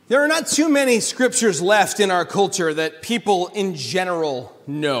There are not too many scriptures left in our culture that people in general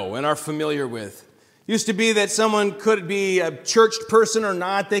know and are familiar with. It used to be that someone could be a churched person or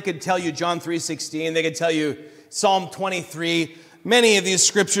not. They could tell you John 3:16. They could tell you Psalm 23. Many of these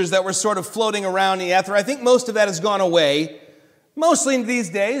scriptures that were sort of floating around the ether. I think most of that has gone away. Mostly these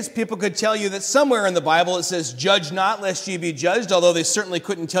days, people could tell you that somewhere in the Bible it says, "Judge not, lest ye be judged," although they certainly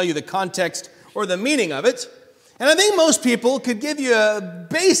couldn't tell you the context or the meaning of it. And I think most people could give you a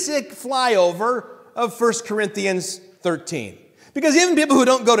basic flyover of 1 Corinthians 13. Because even people who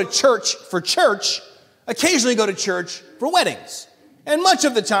don't go to church for church occasionally go to church for weddings. And much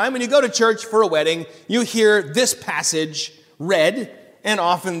of the time when you go to church for a wedding, you hear this passage read, and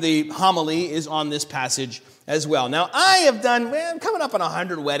often the homily is on this passage as well. Now, I'm coming up on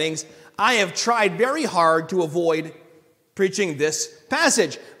 100 weddings. I have tried very hard to avoid preaching this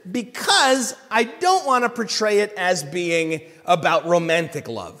passage because I don't want to portray it as being about romantic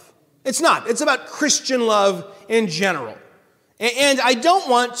love. It's not. It's about Christian love in general. And I don't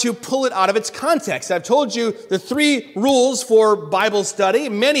want to pull it out of its context. I've told you the 3 rules for Bible study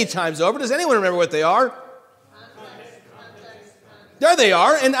many times over. Does anyone remember what they are? There they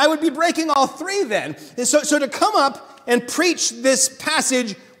are, and I would be breaking all 3 then. And so to come up and preach this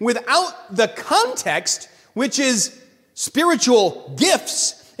passage without the context, which is spiritual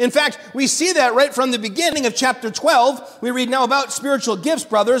gifts. In fact, we see that right from the beginning of chapter 12. We read, "Now about spiritual gifts,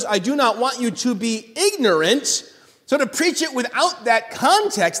 brothers, I do not want you to be ignorant." So to preach it without that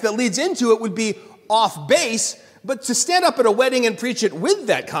context that leads into it would be off base. But to stand up at a wedding and preach it with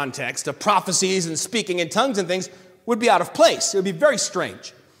that context of prophecies and speaking in tongues and things would be out of place. It would be very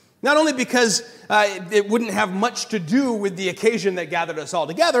strange. Not only because it wouldn't have much to do with the occasion that gathered us all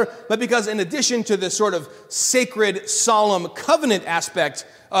together, but because in addition to the sort of sacred, solemn covenant aspect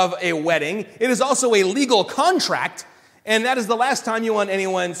of a wedding, it is also a legal contract, and that is the last time you want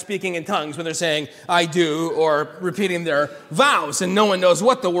anyone speaking in tongues when they're saying, "I do," or repeating their vows, and no one knows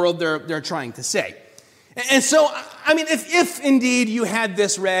what the world they're trying to say. And so, I mean, if indeed you had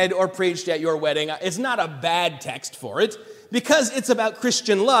this read or preached at your wedding, it's not a bad text for it, because it's about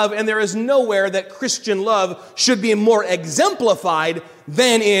Christian love, and there is nowhere that Christian love should be more exemplified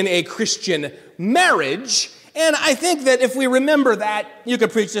than in a Christian marriage. And I think that if we remember that, you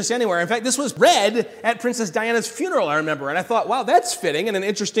could preach this anywhere. In fact, this was read at Princess Diana's funeral, I remember, and I thought, wow, that's fitting and an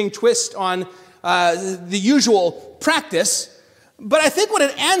interesting twist on the usual practice. But I think what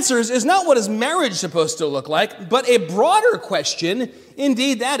it answers is not what is marriage supposed to look like, but a broader question.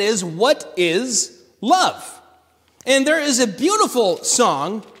 Indeed, that is, what is love? And there is a beautiful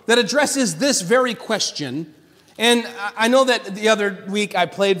song that addresses this very question. And I know that the other week I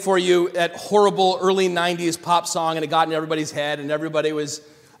played for you that horrible early 90s pop song, and it got in everybody's head, and everybody was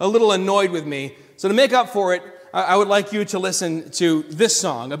a little annoyed with me. So to make up for it, I would like you to listen to this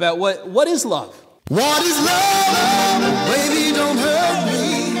song about what is love. What is love? Baby, don't hurt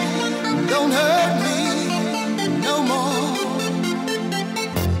me. Don't hurt me no more.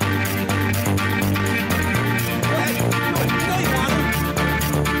 Go ahead. Do it. You know you want to.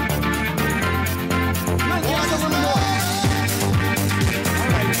 Come on, give us a little more.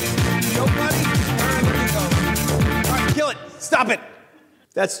 All right. Nobody. All right, there you go. All right, kill it. Stop it.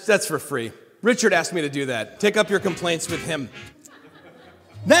 That's for free. Richard asked me to do that. Take up your complaints with him.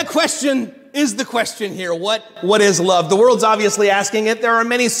 That question is the question here. What is love? The world's obviously asking it. There are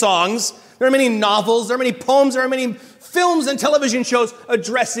many songs, there are many novels, there are many poems, there are many films and television shows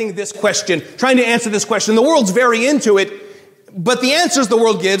addressing this question, trying to answer this question. The world's very into it, but the answers the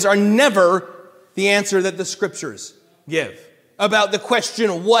world gives are never the answer that the scriptures give about the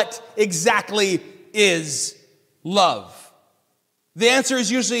question, what exactly is love? The answer is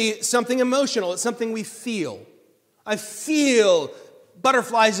usually something emotional. It's something we feel. I feel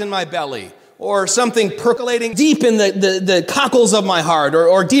butterflies in my belly, or something percolating deep in the cockles of my heart,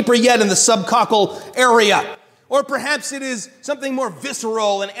 or deeper yet in the subcockle area. Or perhaps it is something more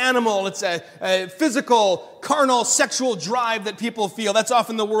visceral and animal. It's a physical, carnal, sexual drive that people feel. That's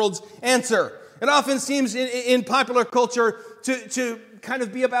often the world's answer. It often seems in popular culture to kind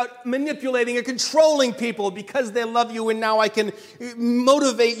of be about manipulating or controlling people because they love you, and now I can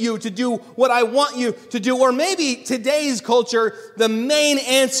motivate you to do what I want you to do. Or maybe today's culture, the main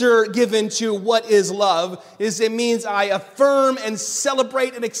answer given to what is love is it means I affirm and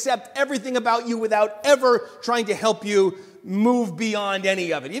celebrate and accept everything about you without ever trying to help you move beyond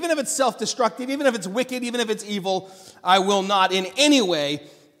any of it. Even if it's self-destructive, even if it's wicked, even if it's evil, I will not in any way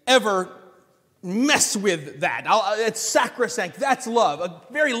ever mess with that. It's sacrosanct. That's love. A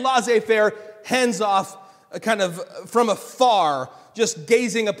very laissez-faire, hands-off, kind of from afar, just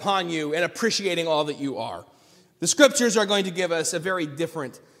gazing upon you and appreciating all that you are. The scriptures are going to give us a very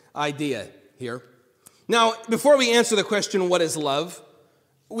different idea here. Now, before we answer the question, what is love,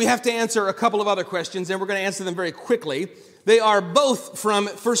 we have to answer a couple of other questions, and we're going to answer them very quickly. They are both from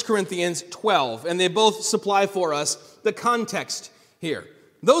 1 Corinthians 12, and they both supply for us the context here.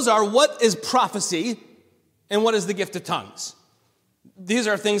 Those are, what is prophecy, and what is the gift of tongues? These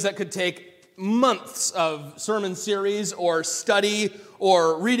are things that could take months of sermon series or study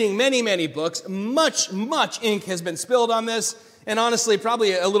or reading many, many books. Much ink has been spilled on this. And honestly,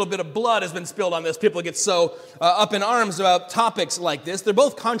 probably a little bit of blood has been spilled on this. People get so up in arms about topics like this. They're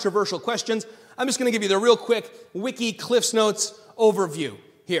both controversial questions. I'm just going to give you the real quick Wiki Cliffs Notes overview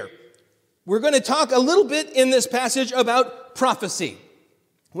here. We're going to talk a little bit in this passage about prophecy.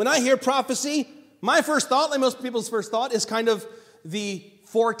 When I hear prophecy, my first thought, like most people's first thought, is kind of the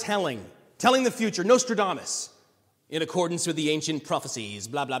foretelling, telling the future, Nostradamus, in accordance with the ancient prophecies,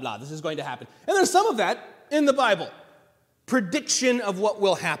 blah, blah, blah. This is going to happen. And there's some of that in the Bible. Prediction of what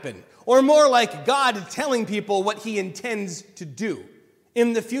will happen, or more like God telling people what he intends to do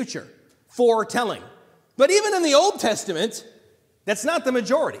in the future, foretelling. But even in the Old Testament, that's not the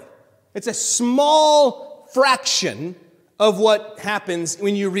majority. It's a small fraction of what happens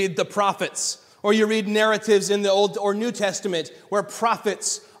when you read the prophets, or you read narratives in the Old or New Testament where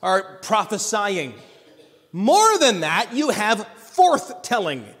prophets are prophesying. More than that, you have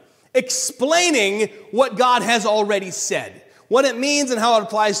forthtelling, explaining what God has already said, what it means and how it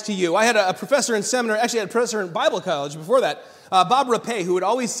applies to you. I had a professor in seminary, actually I had a professor in Bible college before that, Bob Rapay, who would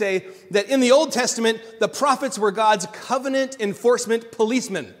always say that in the Old Testament, the prophets were God's covenant enforcement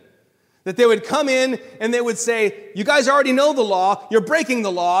policemen. That they would come in and they would say, you guys already know the law, you're breaking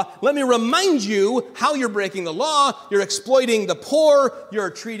the law, let me remind you how you're breaking the law, you're exploiting the poor,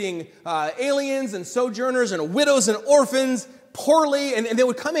 you're treating aliens and sojourners and widows and orphans poorly, and they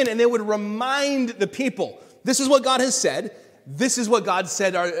would come in and they would remind the people, this is what God has said, this is what God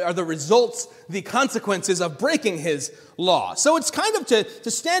said are the results, the consequences of breaking his law. So it's kind of to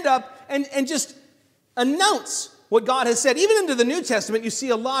stand up and just announce what God has said. Even into the New Testament, you see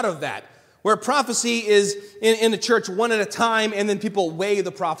a lot of that, where prophecy is in the church one at a time, and then people weigh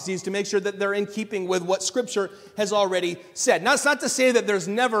the prophecies to make sure that they're in keeping with what Scripture has already said. Now, it's not to say that there's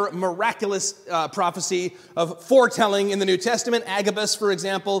never miraculous prophecy of foretelling in the New Testament. Agabus, for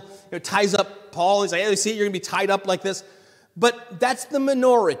example, ties up Paul. He's like, hey, see, you're going to be tied up like this. But that's the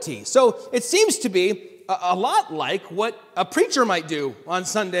minority. So it seems to be a lot like what a preacher might do on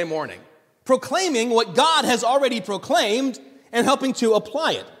Sunday morning, proclaiming what God has already proclaimed and helping to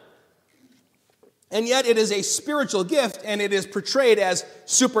apply it. And yet it is a spiritual gift, and it is portrayed as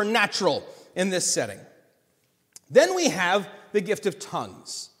supernatural in this setting. Then we have the gift of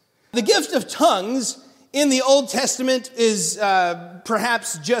tongues. The gift of tongues in the Old Testament is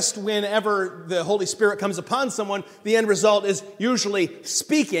perhaps just whenever the Holy Spirit comes upon someone, the end result is usually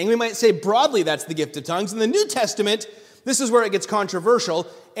speaking. We might say broadly that's the gift of tongues. In the New Testament, this is where it gets controversial,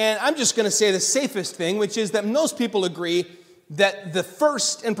 and I'm just going to say the safest thing, which is that most people agree that the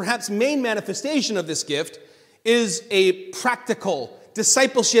first and perhaps main manifestation of this gift is a practical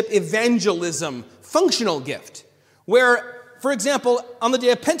discipleship evangelism functional gift, where, for example, on the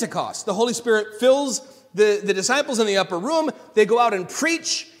day of Pentecost, the Holy Spirit fills the disciples in the upper room, they go out and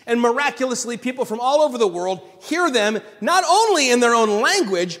preach, and miraculously people from all over the world hear them, not only in their own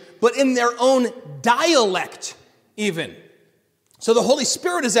language, but in their own dialect even. So the Holy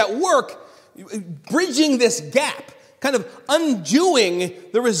Spirit is at work bridging this gap, kind of undoing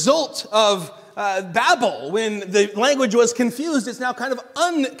the result of Babel. When the language was confused, it's now kind of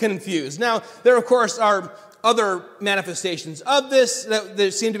unconfused. Now, there, of course, are other manifestations of this that there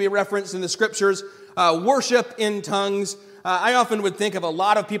seem to be referenced in the Scriptures. Worship in tongues. I often would think of a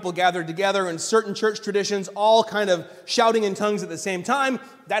lot of people gathered together in certain church traditions, all kind of shouting in tongues at the same time.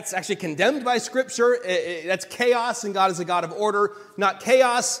 That's actually condemned by Scripture. That's chaos, and God is a God of order, not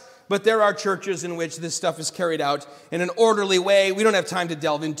chaos. But there are churches in which this stuff is carried out in an orderly way. We don't have time to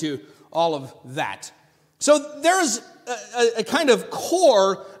delve into all of that. So there's a kind of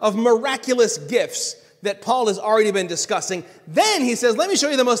core of miraculous gifts that Paul has already been discussing. Then he says, let me show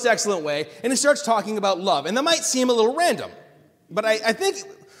you the most excellent way. And he starts talking about love. And that might seem a little random. But I think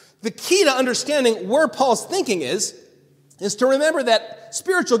the key to understanding where Paul's thinking is to remember that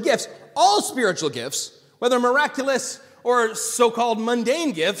spiritual gifts, all spiritual gifts, whether miraculous or so-called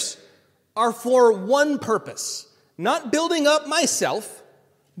mundane gifts, are for one purpose. Not building up myself,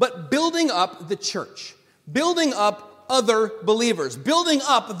 but building up the church. Building up other believers. Building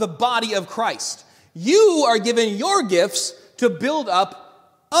up the body of Christ. You are given your gifts to build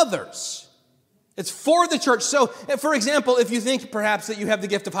up others. It's for the church. So, for example, if you think perhaps that you have the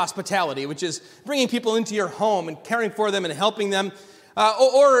gift of hospitality, which is bringing people into your home and caring for them and helping them,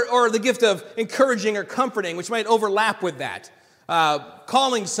 Or the gift of encouraging or comforting, which might overlap with that.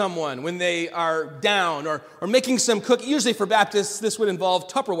 Calling someone when they are down, or making some cookie. Usually for Baptists, this would involve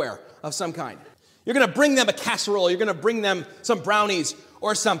Tupperware of some kind. You're going to bring them a casserole. You're going to bring them some brownies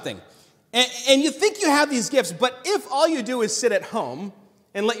or something. And you think you have these gifts, but if all you do is sit at home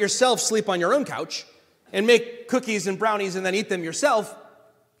and let yourself sleep on your own couch and make cookies and brownies and then eat them yourself,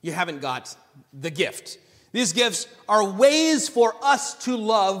 you haven't got the gift. These gifts are ways for us to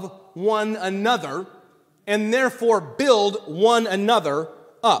love one another and therefore build one another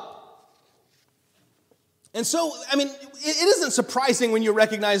up. And so, it isn't surprising when you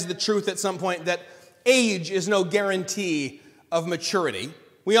recognize the truth at some point that age is no guarantee of maturity.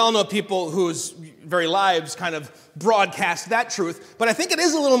 We all know people whose very lives kind of broadcast that truth, but I think it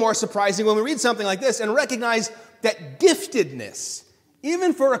is a little more surprising when we read something like this and recognize that giftedness,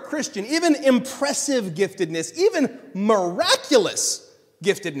 even for a Christian, even impressive giftedness, even miraculous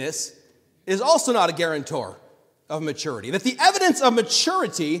giftedness, is also not a guarantor of maturity. That the evidence of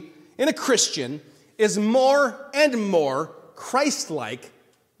maturity in a Christian is more and more Christ-like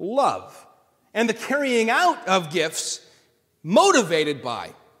love, and the carrying out of gifts motivated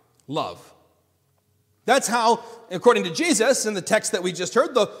by love. That's how, according to Jesus, in the text that we just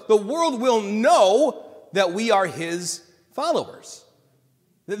heard, the world will know that we are his followers.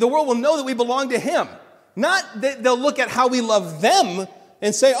 The world will know that we belong to him. Not that they'll look at how we love them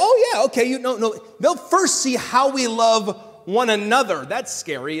and say, oh yeah, okay, no. They'll first see how we love one another. That's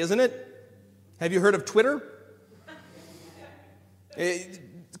scary, isn't it? Have you heard of Twitter?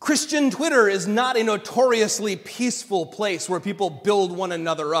 Christian Twitter is not a notoriously peaceful place where people build one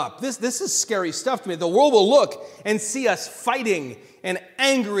another up. This is scary stuff to me. The world will look and see us fighting and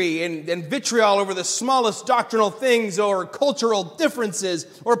angry and vitriol over the smallest doctrinal things or cultural differences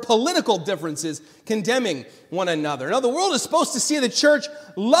or political differences, condemning one another. Now, the world is supposed to see the church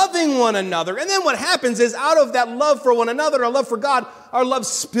loving one another. And then what happens is out of that love for one another, our love for God, our love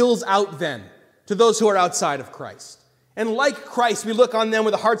spills out then to those who are outside of Christ. And like Christ, we look on them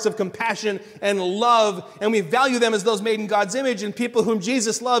with the hearts of compassion and love, and we value them as those made in God's image and people whom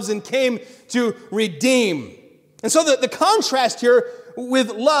Jesus loves and came to redeem. And so the contrast here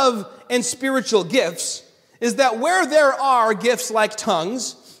with love and spiritual gifts is that where there are gifts like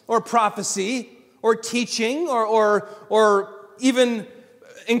tongues or prophecy or teaching or even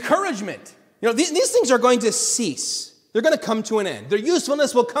encouragement, these things are going to cease. They're going to come to an end. Their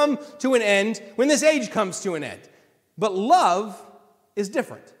usefulness will come to an end when this age comes to an end. But love is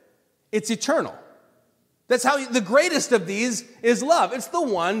different. It's eternal. That's how the greatest of these is love. It's the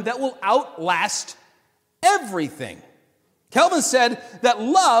one that will outlast everything. Calvin said that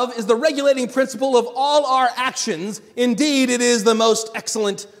love is the regulating principle of all our actions. Indeed, it is the most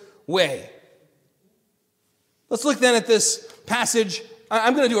excellent way. Let's look then at this passage.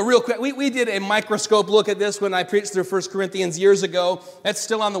 I'm going to do a real quick. We did a microscope look at this when I preached through 1 Corinthians years ago. That's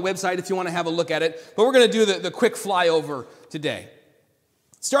still on the website if you want to have a look at it. But we're going to do the quick flyover today.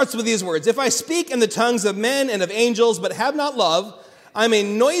 It starts with these words. If I speak in the tongues of men and of angels but have not love, I'm a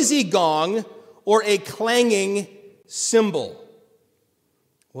noisy gong or a clanging cymbal.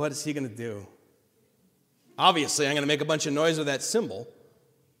 What is he going to do? Obviously, I'm going to make a bunch of noise with that cymbal.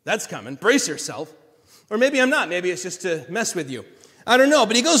 That's coming. Brace yourself. Or maybe I'm not. Maybe it's just to mess with you. I don't know,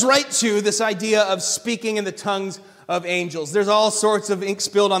 but he goes right to this idea of speaking in the tongues of angels. There's all sorts of ink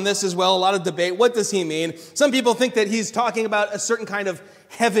spilled on this as well, a lot of debate. What does he mean? Some people think that he's talking about a certain kind of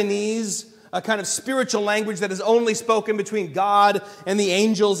heavenese, a kind of spiritual language that is only spoken between God and the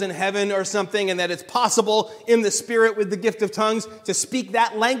angels in heaven or something, and that it's possible in the Spirit with the gift of tongues to speak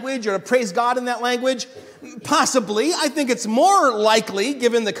that language or to praise God in that language. Possibly. I think it's more likely,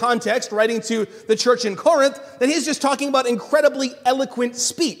 given the context, writing to the church in Corinth, that he's just talking about incredibly eloquent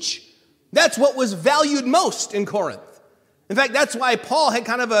speech. That's what was valued most in Corinth. In fact, that's why Paul had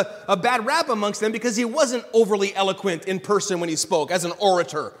kind of a bad rap amongst them, because he wasn't overly eloquent in person when he spoke as an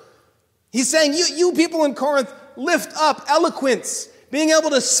orator. He's saying, you people in Corinth, lift up eloquence, being able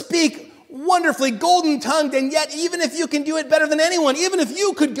to speak wonderfully golden-tongued, and yet even if you can do it better than anyone, even if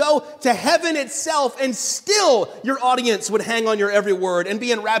you could go to heaven itself and still your audience would hang on your every word and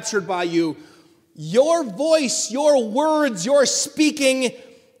be enraptured by you, your voice, your words, your speaking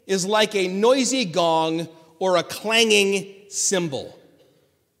is like a noisy gong or a clanging cymbal.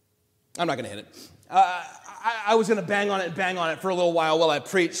 I'm not going to hit it. I was going to bang on it for a little while I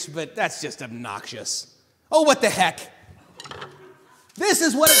preached, but that's just obnoxious. Oh, what the heck? This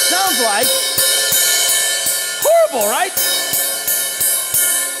is what it sounds like. Horrible, right?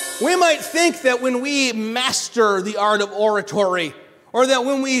 We might think that when we master the art of oratory Or that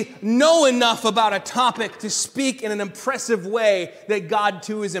when we know enough about a topic to speak in an impressive way, that God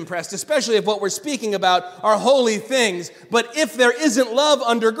too is impressed, especially if what we're speaking about are holy things. But if there isn't love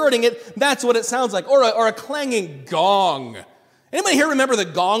undergirding it, that's what it sounds like. Or a clanging gong. Anybody here remember the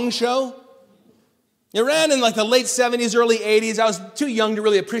Gong Show? It ran in like the late 70s, early 80s. I was too young to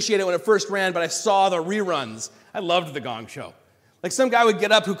really appreciate it when it first ran, but I saw the reruns. I loved the Gong Show. Like some guy would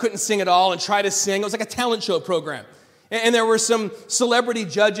get up who couldn't sing at all and try to sing. It was like a talent show program. And there were some celebrity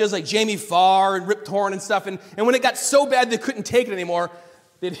judges like Jamie Farr and Rip Torn and stuff. And when it got so bad they couldn't take it anymore,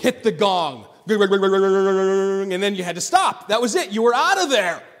 they'd hit the gong. And then you had to stop. That was it. You were out of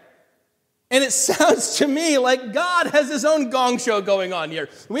there. And it sounds to me like God has his own gong show going on here.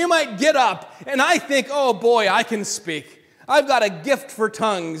 We might get up and I think, oh boy, I can speak. I've got a gift for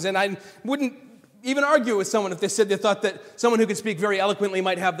tongues. And I wouldn't even argue with someone if they said they thought that someone who could speak very eloquently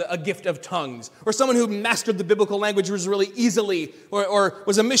might have a gift of tongues, or someone who mastered the biblical languages really easily, or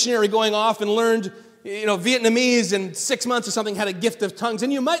was a missionary going off and learned, Vietnamese in 6 months or something, had a gift of tongues.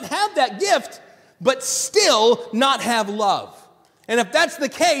 And you might have that gift, but still not have love. And if that's the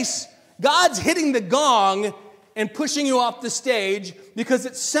case, God's hitting the gong and pushing you off the stage because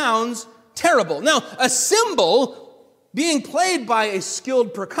it sounds terrible. Now, a cymbal being played by a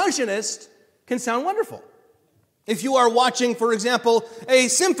skilled percussionist can sound wonderful. If you are watching, for example, a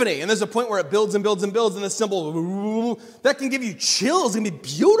symphony, and there's a point where it builds and builds and builds, and the cymbal, that can give you chills. It can be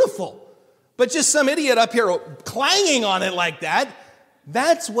beautiful. But just some idiot up here clanging on it like that,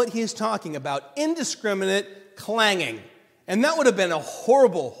 that's what he's talking about, indiscriminate clanging. And that would have been a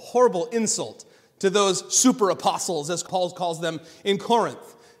horrible, horrible insult to those super apostles, as Paul calls them in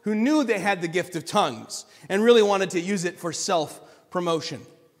Corinth, who knew they had the gift of tongues and really wanted to use it for self-promotion.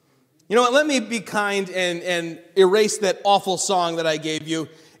 You know what, let me be kind and erase that awful song that I gave you.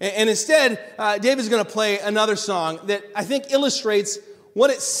 And instead, David's going to play another song that I think illustrates what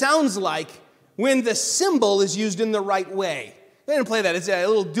it sounds like when the cymbal is used in the right way. Go ahead and play that. It's a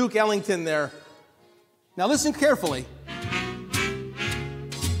little Duke Ellington there. Now listen carefully.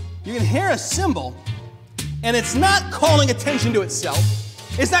 You can hear a cymbal, and it's not calling attention to itself.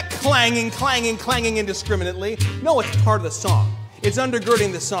 It's not clanging, clanging, clanging indiscriminately. No, it's part of the song. It's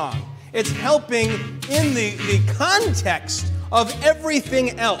undergirding the song. It's helping in the context of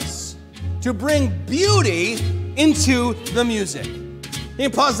everything else to bring beauty into the music. You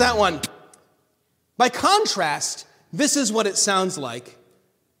can pause that one. By contrast, this is what it sounds like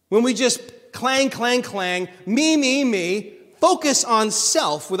when we just clang, clang, clang, me, focus on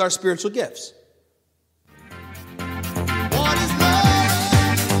self with our spiritual gifts. What is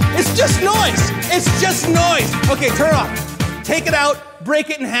love? It's just noise. It's just noise. Okay, turn it off. Take it out,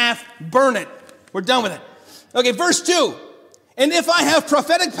 break it in half, burn it. We're done with it. Okay, verse 2. And if I have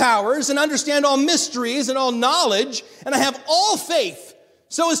prophetic powers and understand all mysteries and all knowledge, and I have all faith,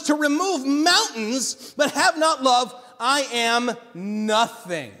 so as to remove mountains, but have not love, I am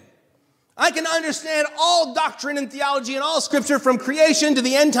nothing. I can understand all doctrine and theology and all scripture from creation to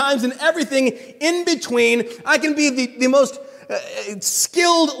the end times and everything in between. I can be the most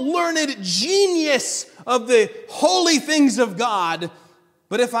skilled, learned genius of the holy things of God.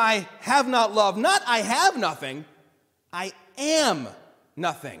 But if I have not love, not I have nothing, I am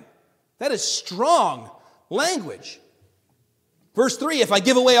nothing. That is strong language. Verse 3, if I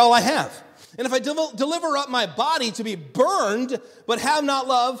give away all I have, and if I deliver up my body to be burned, but have not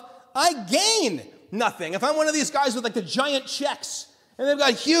love, I gain nothing. If I'm one of these guys with like the giant checks, and they've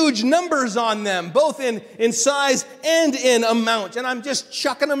got huge numbers on them, both in size and in amount, and I'm just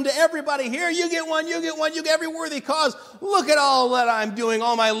chucking them to everybody. Here, you get one, you get every worthy cause. Look at all that I'm doing,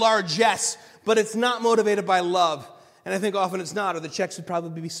 all my largesse. But it's not motivated by love. And I think often it's not, or the checks would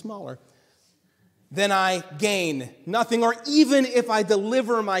probably be smaller. Then I gain nothing, or even if I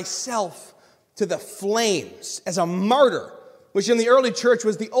deliver myself to the flames as a martyr, which in the early church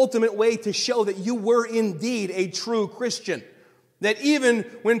was the ultimate way to show that you were indeed a true Christian. That even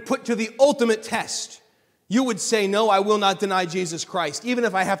when put to the ultimate test, you would say, no, I will not deny Jesus Christ, even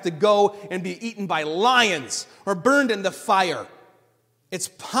if I have to go and be eaten by lions or burned in the fire. It's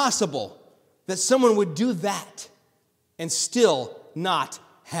possible that someone would do that and still not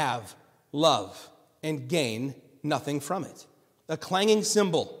have love and gain nothing from it. A clanging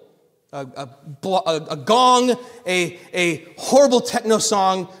cymbal, a gong, a horrible techno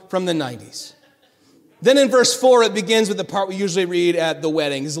song from the 90s. Then in verse 4, it begins with the part we usually read at the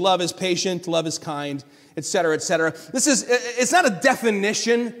weddings. Love is patient, love is kind, etc., etc. It's not a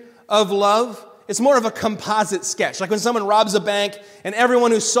definition of love. it's more of a composite sketch. Like when someone robs a bank and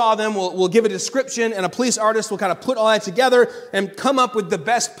everyone who saw them will give a description, and a police artist will kind of put all that together and come up with the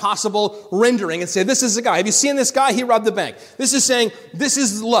best possible rendering and say, this is the guy. Have you seen this guy? He robbed the bank. This is saying, this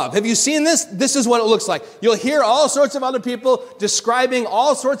is love. Have you seen this? This is what it looks like. You'll hear all sorts of other people describing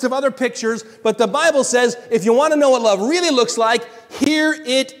all sorts of other pictures, but the Bible says, if you want to know what love really looks like, here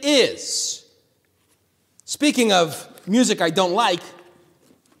it is. Speaking of music I don't like,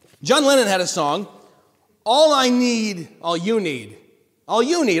 John Lennon had a song, all I need, all you need, all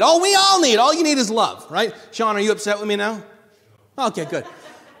you need, all we all need, all you need is love, right? Sean, are you upset with me now? Okay, good.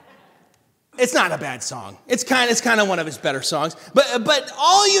 It's not a bad song. It's kind of one of his better songs. But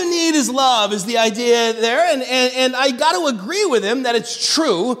all you need is love is the idea there, and I got to agree with him that it's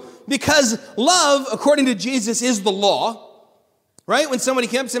true, because love, according to Jesus, is the law, right? When somebody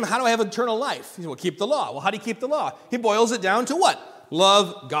comes to him, how do I have eternal life? He says, well, keep the law. Well, how do you keep the law? He boils it down to what?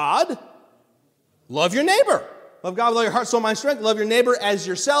 Love God, love your neighbor. Love God with all your heart, soul, mind, strength. Love your neighbor as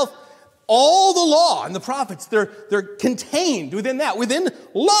yourself. All the law and the prophets, they're contained within that, within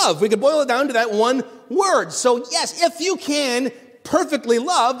love. We could boil it down to that one word. So yes, if you can perfectly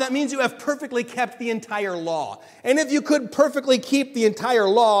love, that means you have perfectly kept the entire law. And if you could perfectly keep the entire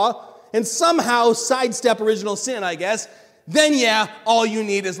law and somehow sidestep original sin, I guess, then yeah, all you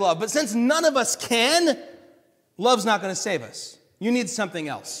need is love. But since none of us can, love's not going to save us. You need something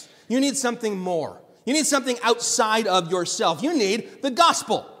else. You need something more. You need something outside of yourself. You need the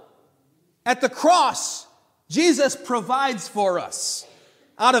gospel. At the cross, Jesus provides for us,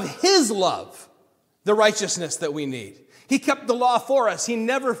 out of his love, the righteousness that we need. He kept the law for us. He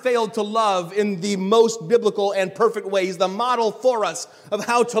never failed to love in the most biblical and perfect way. He's the model for us of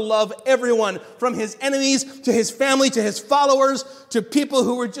how to love everyone, from his enemies to his family to his followers to people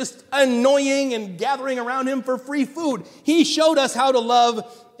who were just annoying and gathering around him for free food. He showed us how to love,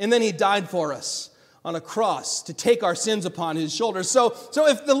 and then he died for us on a cross to take our sins upon his shoulders. So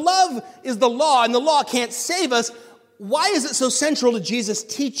if the love is the law and the law can't save us, why is it so central to Jesus'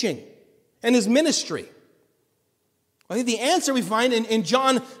 teaching and his ministry? I think the answer we find in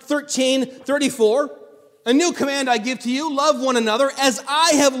John 13:34. A new command I give to you, love one another. As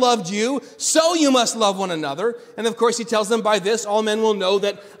I have loved you, so you must love one another. And of course, he tells them, by this, all men will know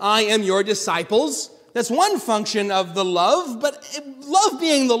that I am your disciples. That's one function of the love, but love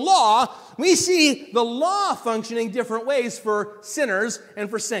being the law, we see the law functioning different ways for sinners and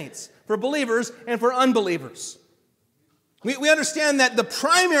for saints, for believers and for unbelievers. We understand that the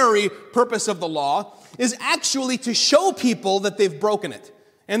primary purpose of the law is actually to show people that they've broken it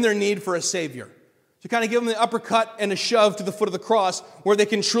and their need for a Savior. To kind of give them the uppercut and a shove to the foot of the cross where they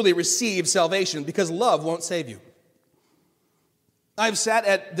can truly receive salvation, because love won't save you. I've sat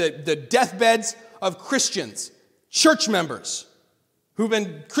at the deathbeds of Christians, church members, who've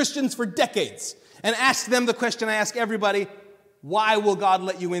been Christians for decades, and asked them the question I ask everybody, why will God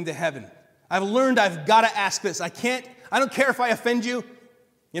let you into heaven? I've learned I've got to ask this. I don't care if I offend you.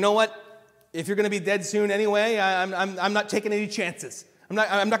 You know what? If you're going to be dead soon anyway, I'm not taking any chances.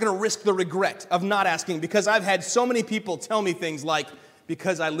 I'm not going to risk the regret of not asking, because I've had so many people tell me things like,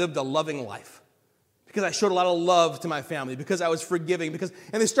 because I lived a loving life, because I showed a lot of love to my family, because I was forgiving,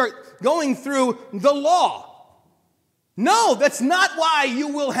 and they start going through the law. No, that's not why you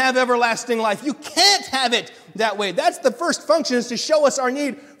will have everlasting life. You can't have it that way. That's the first function, is to show us our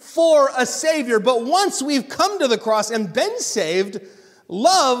need for a Savior. But once we've come to the cross and been saved,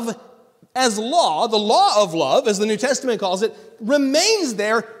 love as law, the law of love, as the New Testament calls it, remains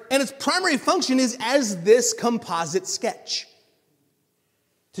there, and its primary function is as this composite sketch.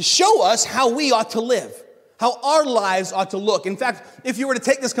 To show us how we ought to live, how our lives ought to look. In fact, if you were to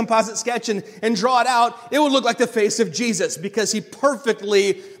take this composite sketch and draw it out, it would look like the face of Jesus, because he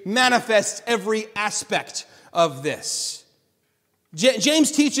perfectly manifests every aspect of this.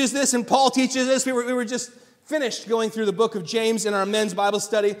 James teaches this, and Paul teaches this. We were just finished going through the book of James in our men's Bible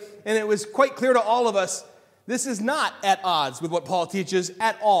study, and it was quite clear to all of us, this is not at odds with what Paul teaches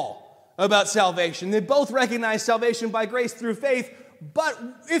at all about salvation. They both recognize salvation by grace through faith, but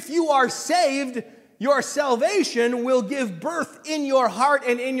if you are saved, your salvation will give birth in your heart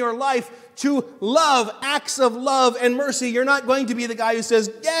and in your life to love, acts of love and mercy. You're not going to be the guy who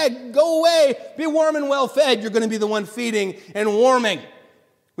says, yeah, go away, be warm and well fed. You're going to be the one feeding and warming.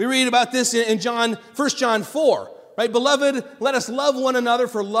 We read about this in 1 John 4, right? Beloved, let us love one another,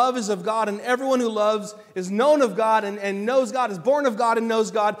 for love is of God, and everyone who loves is known of God and knows God, is born of God and knows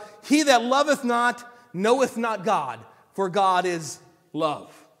God. He that loveth not knoweth not God, for God is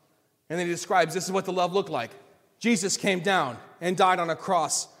love. And then he describes this is what the love looked like. Jesus came down and died on a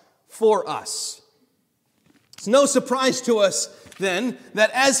cross for us. It's no surprise to us, then,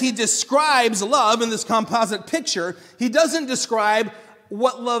 that as he describes love in this composite picture, he doesn't describe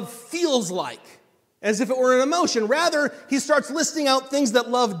what love feels like, as if it were an emotion. Rather, he starts listing out things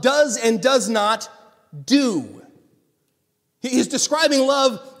that love does and does not do. He's describing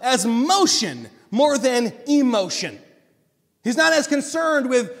love as motion more than emotion. He's not as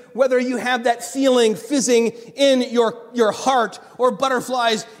concerned with whether you have that feeling fizzing in your heart or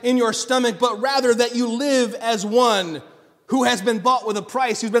butterflies in your stomach, but rather that you live as one who has been bought with a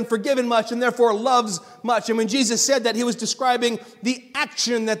price, who's been forgiven much and therefore loves much. And when Jesus said that, he was describing the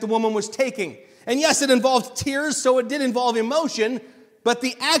action that the woman was taking. And yes, it involved tears, so it did involve emotion, but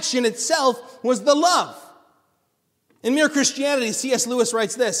the action itself was the love. In Mere Christianity, C.S. Lewis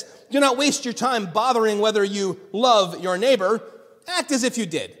writes this: "Do not waste your time bothering whether you love your neighbor. Act as if you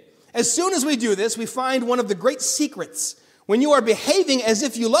did. As soon as we do this, we find one of the great secrets. When you are behaving as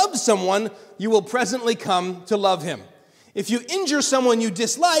if you loved someone, you will presently come to love him. If you injure someone you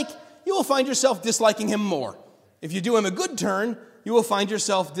dislike, you will find yourself disliking him more. If you do him a good turn, you will find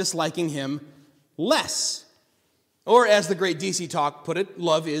yourself disliking him less." Or as the great DC Talk put it,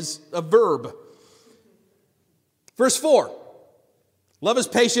 love is a verb. Verse 4, love is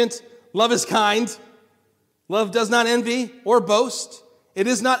patient, love is kind, love does not envy or boast, it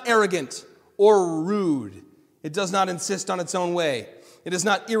is not arrogant or rude, it does not insist on its own way, it is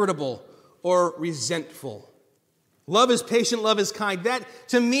not irritable or resentful. Love is patient, love is kind. That,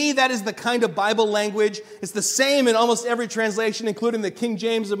 to me, that is the kind of Bible language. It's the same in almost every translation, including the King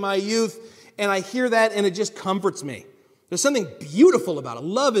James of my youth, and I hear that and it just comforts me. There's something beautiful about it.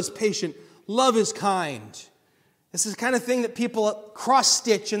 Love is patient, love is kind. This is the kind of thing that people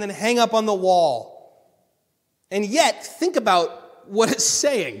cross-stitch and then hang up on the wall. And yet, think about what it's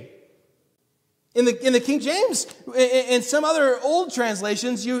saying. In the King James, in some other old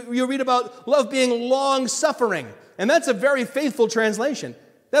translations, you read about love being long-suffering. And that's a very faithful translation.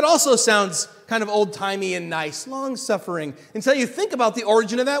 That also sounds kind of old-timey and nice, long-suffering, until you think about the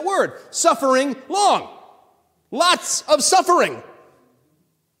origin of that word. Suffering long. Lots of suffering.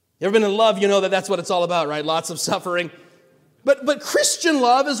 You ever been in love? You know that that's what it's all about, right? Lots of suffering. But Christian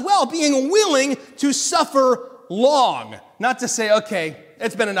love as well, being willing to suffer long. Not to say, okay,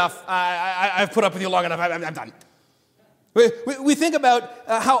 it's been enough. I've put up with you long enough. I'm done. We think about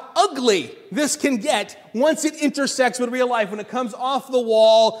how ugly this can get once it intersects with real life. When it comes off the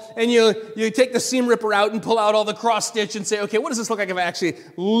wall and you take the seam ripper out and pull out all the cross stitch and say, okay, what does this look like if I actually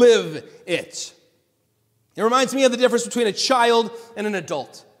live it? It reminds me of the difference between a child and an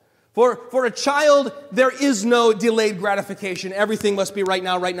adult. For a child, there is no delayed gratification. Everything must be right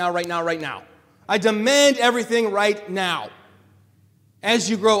now, right now, right now, right now. I demand everything right now. As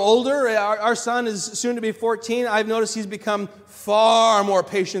you grow older, our son is soon to be 14. I've noticed he's become far more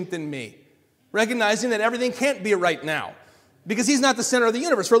patient than me, recognizing that everything can't be right now because he's not the center of the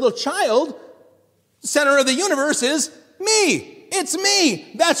universe. For a little child, the center of the universe is me. It's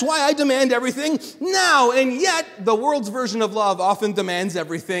me. That's why I demand everything now. And yet, the world's version of love often demands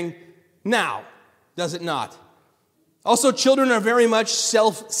everything now, does it not? Also, children are very much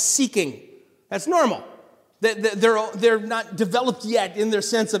self-seeking. That's normal. They're not developed yet in their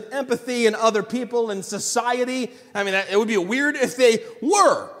sense of empathy and other people and society. I mean, it would be weird if they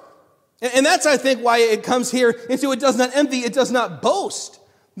were. And that's, I think, why it comes here into it does not envy, it does not boast.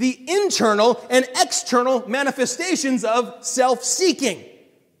 The internal and external manifestations of self-seeking.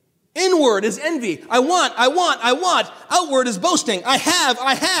 Inward is envy. I want. Outward is boasting. I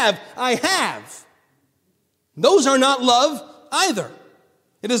have. Those are not love either.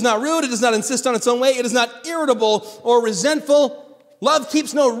 It is not rude. It does not insist on its own way. It is not irritable or resentful. Love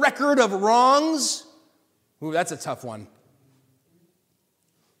keeps no record of wrongs. Ooh, that's a tough one.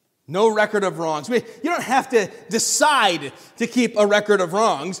 No record of wrongs. You don't have to decide to keep a record of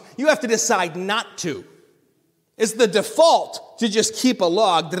wrongs. You have to decide not to. It's the default to just keep a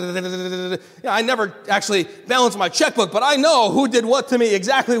log. I never actually balance my checkbook, but I know who did what to me,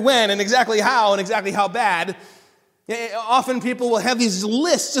 exactly when, and exactly how bad. Often people will have these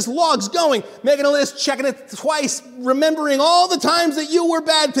lists, just logs going, making a list, checking it twice, remembering all the times that you were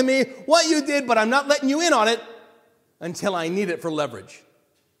bad to me, what you did, but I'm not letting you in on it until I need it for leverage.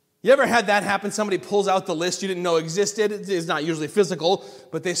 You ever had that happen? Somebody pulls out the list you didn't know existed. It's not usually physical,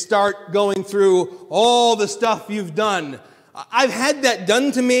 but they start going through all the stuff you've done. I've had that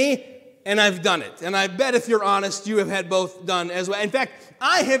done to me, and I've done it. And I bet if you're honest, you have had both done as well. In fact,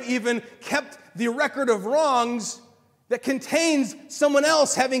 I have even kept the record of wrongs that contains someone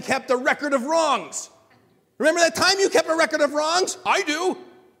else having kept a record of wrongs. Remember that time you kept a record of wrongs? I do.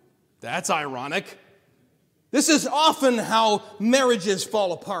 That's ironic. This is often how marriages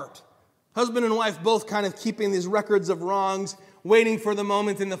fall apart. Husband and wife both kind of keeping these records of wrongs, waiting for the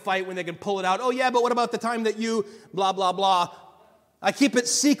moment in the fight when they can pull it out. Oh yeah, but what about the time that you blah, blah, blah. I keep it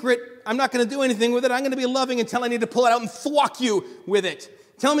secret. I'm not going to do anything with it. I'm going to be loving until I need to pull it out and thwack you with it.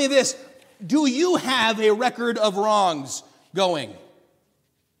 Tell me this. Do you have a record of wrongs going?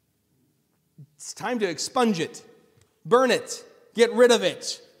 It's time to expunge it. Burn it. Get rid of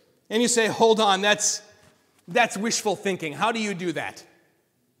it. And you say, hold on, that's wishful thinking. How do you do that?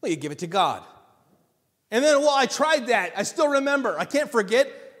 Well, you give it to God. And then, well, I tried that. I still remember. I can't forget.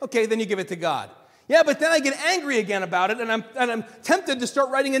 Okay, then you give it to God. Yeah, but then I get angry again about it, and I'm tempted to start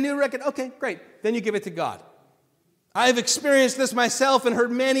writing a new record. Okay, great. Then you give it to God. I've experienced this myself and heard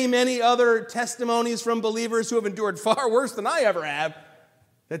many, many other testimonies from believers who have endured far worse than I ever have,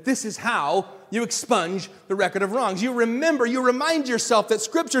 that this is how you expunge the record of wrongs. You remind yourself that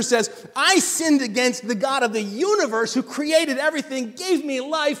Scripture says, I sinned against the God of the universe who created everything, gave me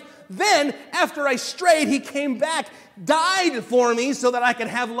life. Then, after I strayed, he came back, died for me so that I could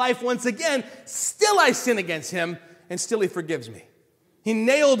have life once again. Still I sin against him, and still he forgives me. He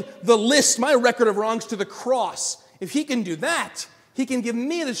nailed the list, my record of wrongs, to the cross. If he can do that, he can give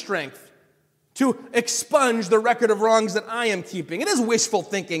me the strength to expunge the record of wrongs that I am keeping. It is wishful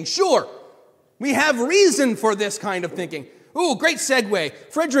thinking, sure. We have reason for this kind of thinking. Ooh, great segue.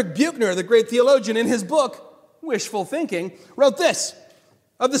 Frederick Buechner, the great theologian, in his book, Wishful Thinking, wrote this: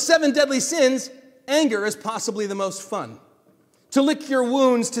 of the 7 deadly sins, anger is possibly the most fun. To lick your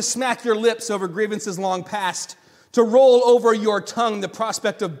wounds, to smack your lips over grievances long past, to roll over your tongue the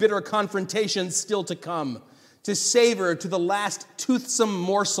prospect of bitter confrontations still to come, to savor to the last toothsome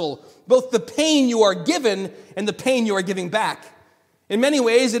morsel both the pain you are given and the pain you are giving back. In many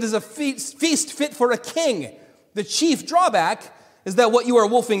ways, it is a feast fit for a king. The chief drawback is that what you are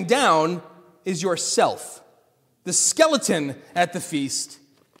wolfing down is yourself. The skeleton at the feast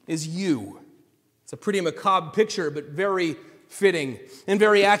is you. It's a pretty macabre picture, but very fitting and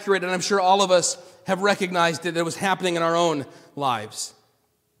very accurate, and I'm sure all of us have recognized it was happening in our own lives.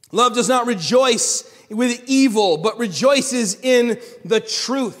 Love does not rejoice with evil, but rejoices in the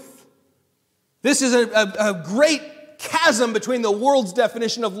truth. This is a great chasm between the world's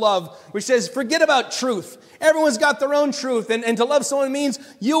definition of love, which says, forget about truth. Everyone's got their own truth, and to love someone means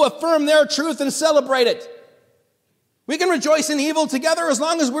you affirm their truth and celebrate it. We can rejoice in evil together as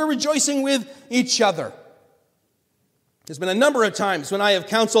long as we're rejoicing with each other. There's been a number of times when I have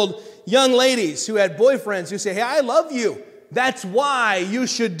counseled young ladies who had boyfriends who say, hey, I love you. That's why you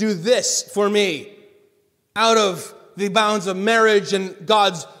should do this for me. Out of the bounds of marriage and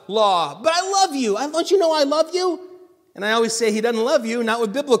God's law. But I love you. Don't you know I love you? And I always say he doesn't love you, not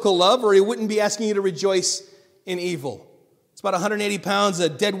with biblical love, or he wouldn't be asking you to rejoice in evil. It's about 180 pounds, a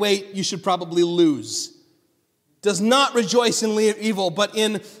dead weight you should probably lose. Does not rejoice in evil, but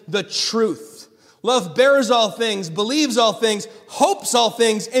in the truth. Love bears all things, believes all things, hopes all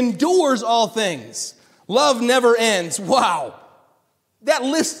things, endures all things. Love never ends. Wow. That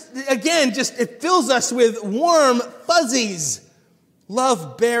list, again, it fills us with warm fuzzies.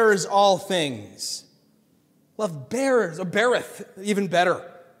 Love bears all things. Love beareth, even better.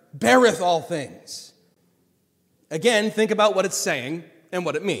 Beareth all things. Again, think about what it's saying and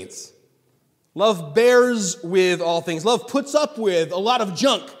what it means. Love bears with all things. Love puts up with a lot of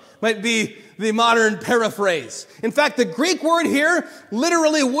junk, might be the modern paraphrase. In fact, the Greek word here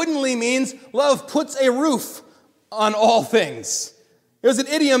literally, woodenly means love puts a roof on all things. It was an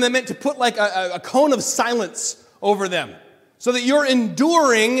idiom that meant to put like a cone of silence over them so that you're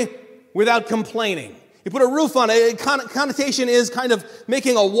enduring without complaining. You put a roof on it. Connotation is kind of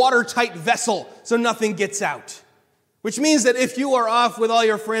making a watertight vessel so nothing gets out. Which means that if you are off with all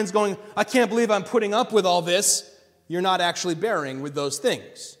your friends going, I can't believe I'm putting up with all this, you're not actually bearing with those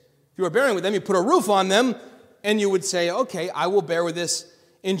things. If you are bearing with them, you put a roof on them, and you would say, okay, I will bear with this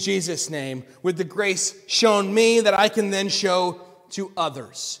in Jesus' name, with the grace shown me that I can then show to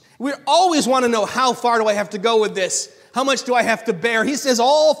others. We always want to know, how far do I have to go with this? How much do I have to bear? He says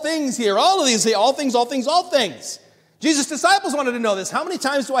all things here. All of these say all things, all things, all things. Jesus' disciples wanted to know this. How many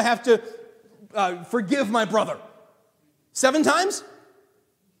times do I have to forgive my brother? 7 times?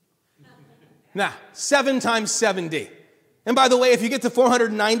 Nah, 7 times 70. And by the way, if you get to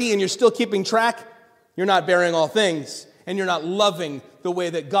 490 and you're still keeping track, you're not bearing all things, and you're not loving the way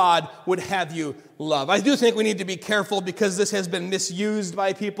that God would have you love. I do think we need to be careful because this has been misused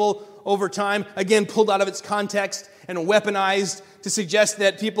by people over time, again, pulled out of its context and weaponized to suggest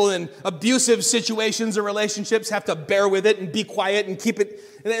that people in abusive situations or relationships have to bear with it and be quiet and keep it.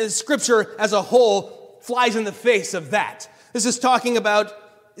 And Scripture as a whole flies in the face of that. This is talking about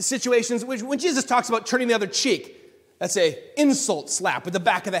situations which, when Jesus talks about turning the other cheek, that's an insult slap with the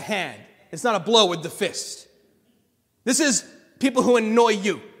back of the hand. It's not a blow with the fist. This is people who annoy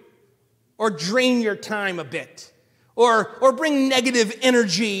you or drain your time a bit or bring negative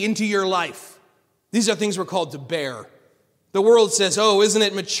energy into your life. These are things we're called to bear. The world says, oh, isn't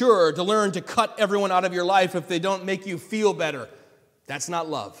it mature to learn to cut everyone out of your life if they don't make you feel better? That's not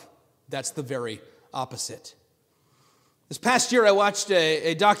love. That's the very opposite. This past year, I watched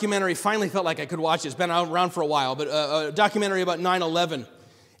a documentary, finally felt like I could watch it. It's been around for a while, but a documentary about 9/11.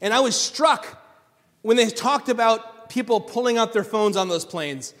 And I was struck when they talked about people pulling out their phones on those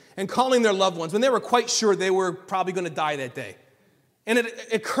planes and calling their loved ones when they were quite sure they were probably going to die that day. And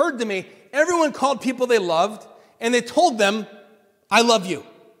it occurred to me, everyone called people they loved, and they told them, I love you.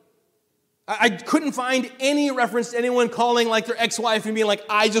 I couldn't find any reference to anyone calling like their ex-wife and being like,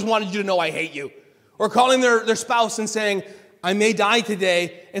 I just wanted you to know I hate you. Or calling their spouse and saying, I may die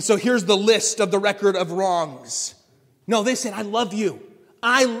today, and so here's the list of the record of wrongs. No, they said, I love you.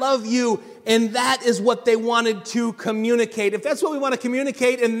 I love you. And that is what they wanted to communicate. If that's what we want to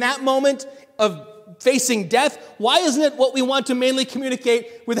communicate in that moment of facing death, why isn't it what we want to mainly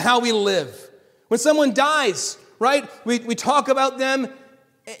communicate with how we live? When someone dies, right, we talk about them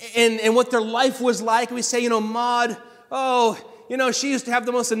and what their life was like. We say, Maud, she used to have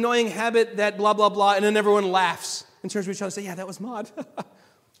the most annoying habit that blah, blah, blah, and then everyone laughs and turns to each other and say, yeah, that was Maud.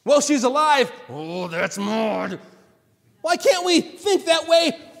 Well, she's alive. Oh, that's Maud. Why can't we think that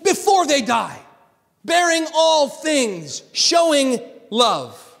way before they die? Bearing all things, showing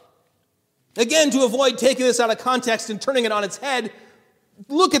love. Again, to avoid taking this out of context and turning it on its head,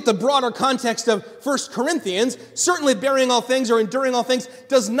 look at the broader context of 1 Corinthians. Certainly bearing all things or enduring all things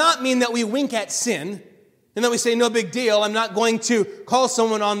does not mean that we wink at sin and that we say, no big deal. I'm not going to call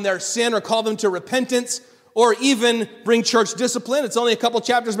someone on their sin or call them to repentance or even bring church discipline. It's only a couple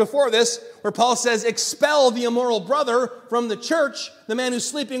chapters before this where Paul says, expel the immoral brother from the church, the man who's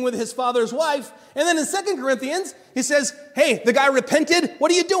sleeping with his father's wife. And then in 2 Corinthians, he says, hey, the guy repented.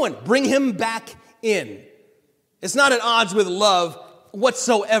 What are you doing? Bring him back in. It's not at odds with love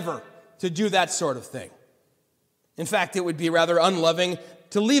whatsoever to do that sort of thing. In fact, it would be rather unloving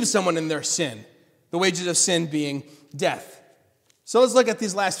to leave someone in their sin, the wages of sin being death. So let's look at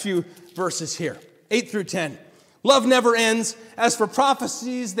these last few verses here, 8 through 10. Love never ends. As for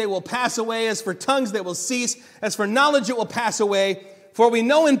prophecies, they will pass away. As for tongues, they will cease. As for knowledge, it will pass away. For we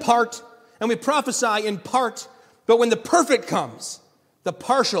know in part, and we prophesy in part, but when the perfect comes, the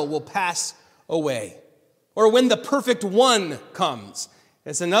partial will pass away. Or when the perfect one comes.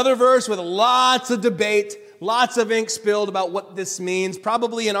 It's another verse with lots of debate, lots of ink spilled about what this means.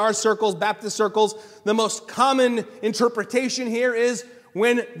 Probably in our circles, Baptist circles, the most common interpretation here is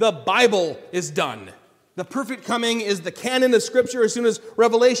when the Bible is done. The perfect coming is the canon of Scripture. As soon as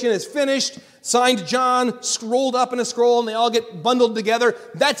Revelation is finished, signed John, scrolled up in a scroll, and they all get bundled together.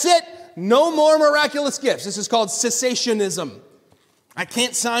 That's it. No more miraculous gifts. This is called cessationism. I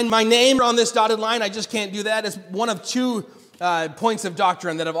can't sign my name on this dotted line. I just can't do that. It's one of two points of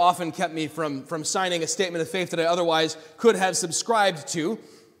doctrine that have often kept me from signing a statement of faith that I otherwise could have subscribed to.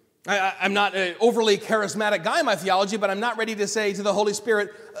 I'm not an overly charismatic guy in my theology, but I'm not ready to say to the Holy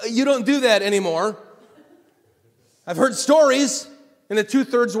Spirit, you don't do that anymore. I've heard stories in the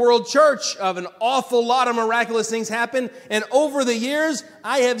 2/3 world church of an awful lot of miraculous things happen, and over the years,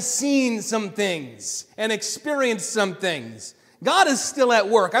 I have seen some things and experienced some things. God is still at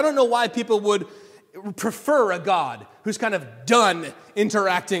work. I don't know why people would prefer a God who's kind of done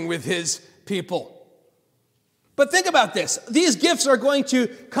interacting with his people. But think about this. These gifts are going to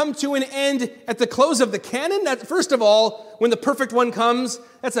come to an end at the close of the canon. First of all, when the perfect one comes,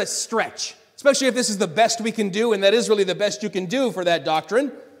 that's a stretch, especially if this is the best we can do, and that is really the best you can do for that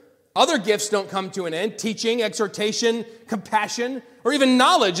doctrine. Other gifts don't come to an end. Teaching, exhortation, compassion, or even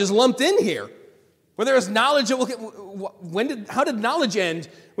knowledge is lumped in here. Where there is knowledge, how did knowledge end?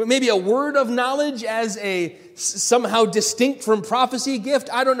 Maybe a word of knowledge as a somehow distinct from prophecy gift?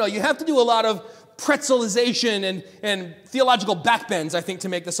 I don't know. You have to do a lot of pretzelization and theological backbends, I think, to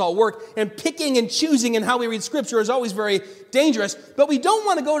make this all work. And picking and choosing in how we read Scripture is always very dangerous. But we don't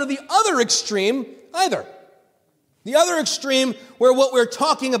want to go to the other extreme either. The other extreme where what we're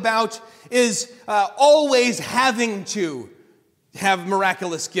talking about is always having to have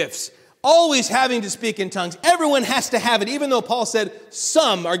miraculous gifts. Always having to speak in tongues. Everyone has to have it, even though Paul said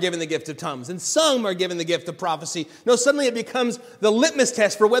some are given the gift of tongues and some are given the gift of prophecy. No, suddenly it becomes the litmus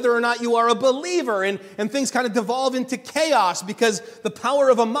test for whether or not you are a believer, and things kind of devolve into chaos because the power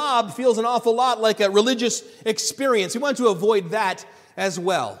of a mob feels an awful lot like a religious experience. We want to avoid that as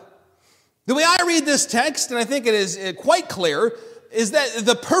well. The way I read this text, and I think it is quite clear, is that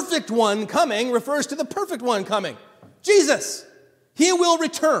the perfect one coming refers to the perfect one coming. Jesus. He will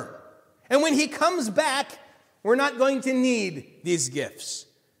return. And when he comes back, we're not going to need these gifts.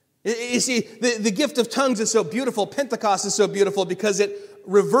 You see, the gift of tongues is so beautiful. Pentecost is so beautiful because it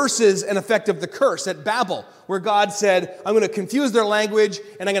reverses an effect of the curse at Babel, where God said, I'm going to confuse their language,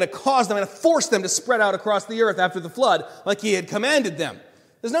 and I'm going to force them to spread out across the earth after the flood, like he had commanded them.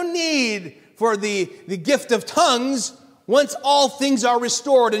 There's no need for the gift of tongues once all things are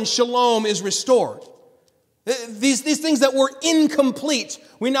restored and shalom is restored. These things that were incomplete,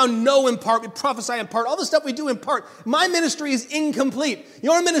 we now know in part, we prophesy in part, all the stuff we do in part. My ministry is incomplete.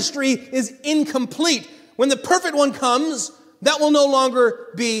 Your ministry is incomplete. When the perfect one comes, that will no longer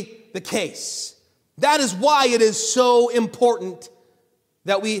be the case. That is why it is so important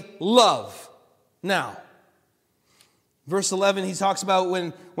that we love now. Verse 11, he talks about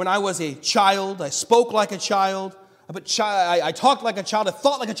when I was a child, I spoke like a child, I talked like a child, I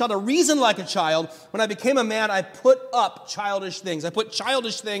thought like a child, I reasoned like a child. When I became a man, I put up childish things. I put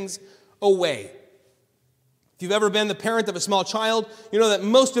childish things away. If you've ever been the parent of a small child, you know that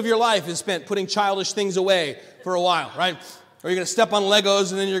most of your life is spent putting childish things away for a while, right? Or you're going to step on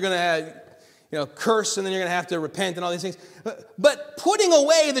Legos and then you're going to curse and then you're going to have to repent and all these things. But putting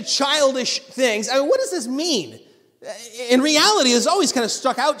away the childish things, I mean, what does this mean? In reality, it's always kind of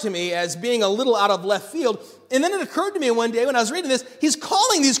stuck out to me as being a little out of left field. And then it occurred to me one day when I was reading this, he's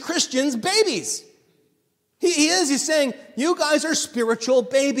calling these Christians babies. He's saying, you guys are spiritual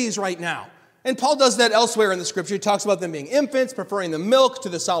babies right now. And Paul does that elsewhere in the scripture. He talks about them being infants, preferring the milk to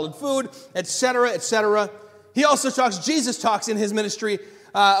the solid food, etc., etc. Jesus talks in his ministry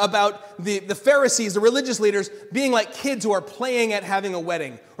about the Pharisees, the religious leaders, being like kids who are playing at having a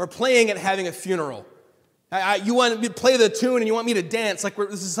wedding or playing at having a funeral. You want me to play the tune and you want me to dance like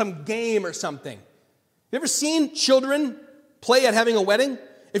this is some game or something. You ever seen children play at having a wedding?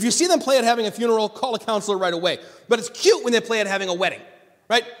 If you see them play at having a funeral, call a counselor right away. But it's cute when they play at having a wedding,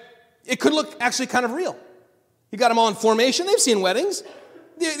 right? It could look actually kind of real. You got them all in formation. They've seen weddings.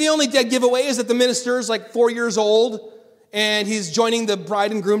 The only dead giveaway is that the minister's like 4 years old and he's joining the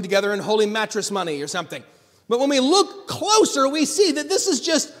bride and groom together in holy mattress money or something. But when we look closer, we see that this is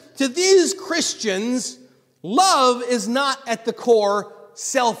just, to these Christians, love is not at the core,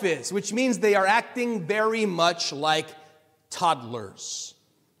 self is, which means they are acting very much like toddlers.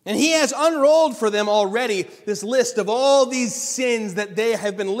 And he has unrolled for them already this list of all these sins that they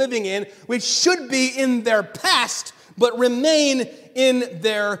have been living in, which should be in their past, but remain in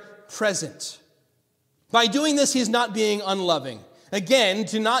their present. By doing this, he's not being unloving. Again,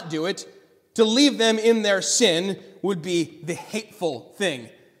 to not do it, to leave them in their sin, would be the hateful thing.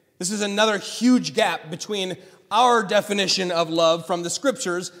 This is another huge gap between our definition of love from the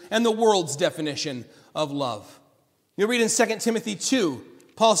scriptures and the world's definition of love. You read in 2 Timothy 2,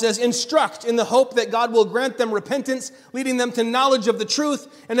 Paul says, instruct in the hope that God will grant them repentance, leading them to knowledge of the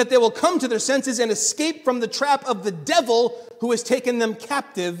truth, and that they will come to their senses and escape from the trap of the devil who has taken them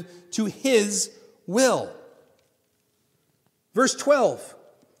captive to his will. Verse 12,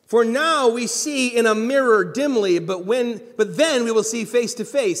 for now we see in a mirror dimly, but then we will see face to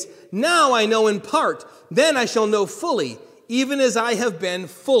face. Now I know in part, then I shall know fully, even as I have been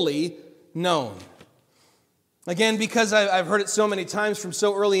fully known. Again, because I've heard it so many times from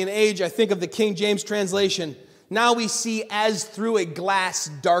so early an age, I think of the King James translation. Now we see as through a glass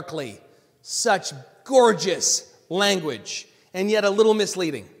darkly. Such gorgeous language, and yet a little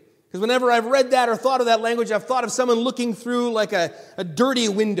misleading. Because whenever I've read that or thought of that language, I've thought of someone looking through like a dirty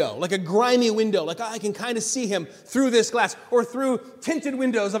window, like a grimy window. Like, I can kind of see him through this glass, or through tinted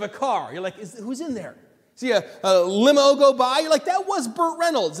windows of a car. You're like, who's in there? See a limo go by, you're like, that was Burt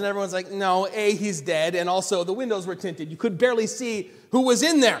Reynolds. And everyone's like, no, A, he's dead, and also the windows were tinted. You could barely see who was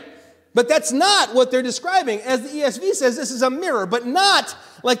in there. But that's not what they're describing. As the ESV says, this is a mirror, but not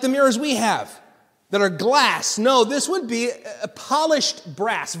like the mirrors we have that are glass. No, this would be a polished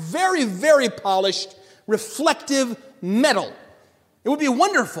brass, very, very polished, reflective metal. It would be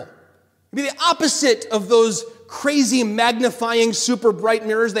wonderful. It would be the opposite of those crazy magnifying super bright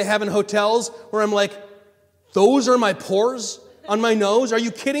mirrors they have in hotels where I'm like, those are my pores on my nose? Are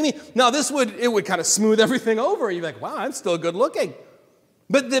you kidding me? No, it would kind of smooth everything over. You're like, wow, I'm still good looking.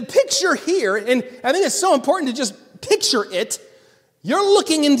 But the picture here, and I think it's so important to just picture it, you're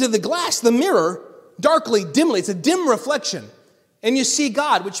looking into the glass, the mirror, darkly, dimly. It's a dim reflection. And you see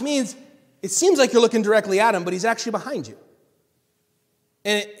God, which means it seems like you're looking directly at him, but he's actually behind you.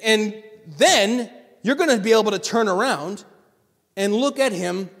 And then you're going to be able to turn around and look at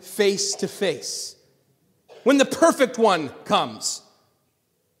him face to face. When the perfect one comes,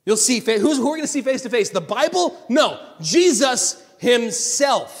 you'll see, who are we going to see face to face? The Bible? No, Jesus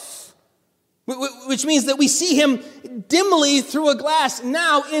himself. which means that we see him dimly through a glass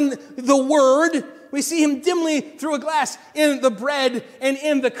now in the Word. We see him dimly through a glass in the bread and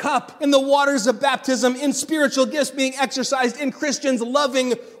in the cup, in the waters of baptism, in spiritual gifts being exercised, in Christians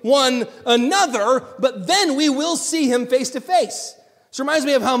loving one another, but then we will see him face to face. This reminds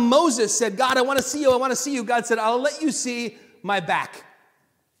me of how Moses said, God, I want to see you, I want to see you. God said, I'll let you see my back.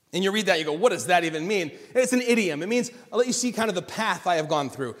 And you read that, you go, what does that even mean? It's an idiom. It means, I'll let you see kind of the path I have gone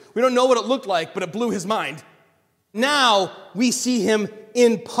through. We don't know what it looked like, but it blew his mind. Now we see him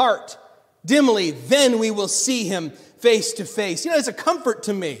in part. Dimly, then we will see him face to face. You know, it's a comfort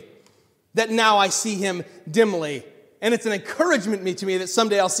to me that now I see him dimly. And it's an encouragement to me that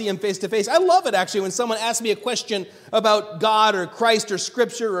someday I'll see him face to face. I love it, actually, when someone asks me a question about God or Christ or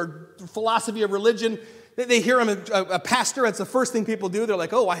Scripture or philosophy of religion. They hear I'm a pastor. It's the first thing people do. They're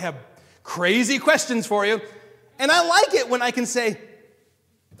like, oh, I have crazy questions for you. And I like it when I can say,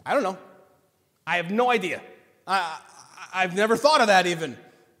 I don't know. I have no idea. I've never thought of that even.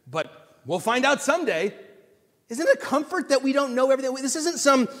 But we'll find out someday. Isn't it a comfort that we don't know everything? This isn't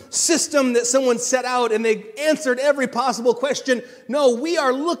some system that someone set out and they answered every possible question. No, we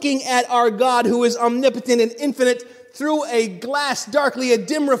are looking at our God who is omnipotent and infinite through a glass darkly, a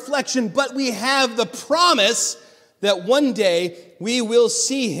dim reflection, but we have the promise that one day we will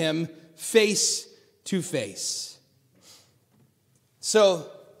see him face to face. So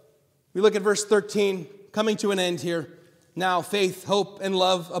we look at verse 13, coming to an end here. Now faith, hope, and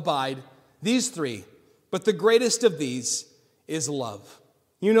love abide. These three, but the greatest of these is love.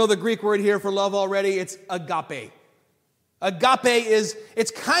 You know the Greek word here for love already, it's agape. Agape it's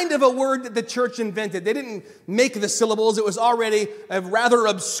kind of a word that the church invented. They didn't make the syllables, it was already a rather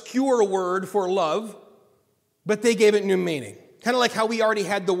obscure word for love, but they gave it new meaning. Kind of like how we already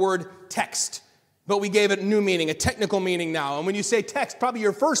had the word text, but we gave it new meaning, a technical meaning now. And when you say text, probably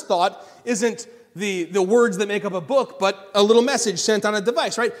your first thought isn't the words that make up a book, but a little message sent on a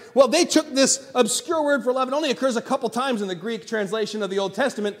device, right? Well, they took this obscure word for love. It only occurs a couple times in the Greek translation of the Old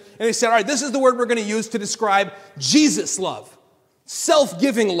Testament, and they said, all right, this is the word we're going to use to describe Jesus' love,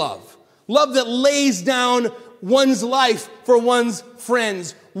 self-giving love, love that lays down one's life for one's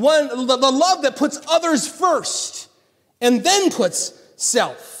friends, the love that puts others first and then puts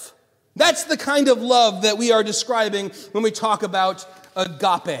self. That's the kind of love that we are describing when we talk about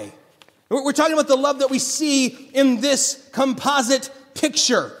agape. We're talking about the love that we see in this composite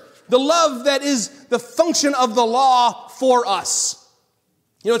picture. The love that is the function of the law for us.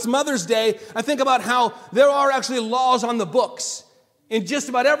 You know, it's Mother's Day. I think about how there are actually laws on the books in just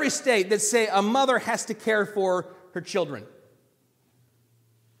about every state that say a mother has to care for her children.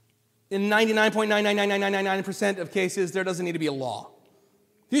 In 99.99999% of cases, there doesn't need to be a law.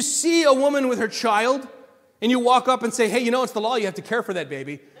 If you see a woman with her child and you walk up and say, hey, you know, it's the law, you have to care for that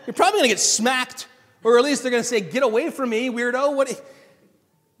baby, you're probably going to get smacked, or at least they're going to say, get away from me, weirdo.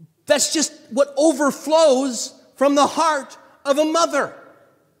 That's just what overflows from the heart of a mother.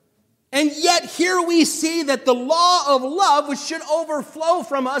 And yet here we see that the law of love, which should overflow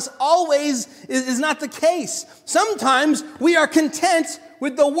from us, always is not the case. Sometimes we are content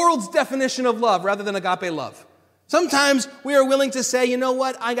with the world's definition of love rather than agape love. Sometimes we are willing to say, you know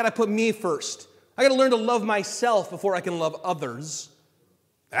what, I got to put me first. I got to learn to love myself before I can love others.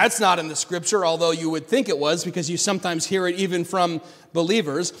 That's not in the scripture, although you would think it was, because you sometimes hear it even from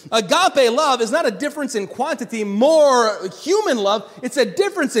believers. Agape love is not a difference in quantity, more human love. It's a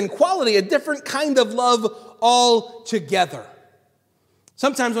difference in quality, a different kind of love altogether.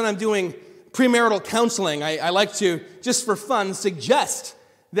 Sometimes when I'm doing premarital counseling, I like to, just for fun, suggest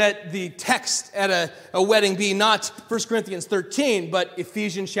that the text at a wedding be not 1 Corinthians 13, but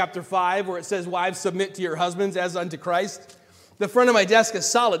Ephesians chapter 5, where it says, wives, submit to your husbands as unto Christ. The front of my desk is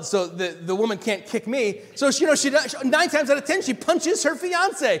solid, so the woman can't kick me. So, she 9 times out of 10, she punches her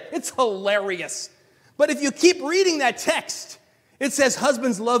fiance. It's hilarious. But if you keep reading that text, it says,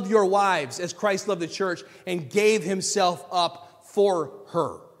 husbands, love your wives as Christ loved the church and gave himself up for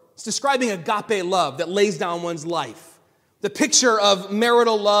her. It's describing agape love that lays down one's life. The picture of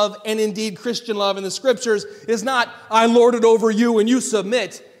marital love and indeed Christian love in the scriptures is not, I lord it over you and you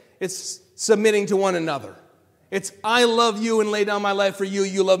submit. It's submitting to one another. It's, I love you and lay down my life for you.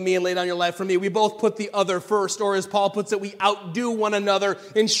 You love me and lay down your life for me. We both put the other first, or as Paul puts it, we outdo one another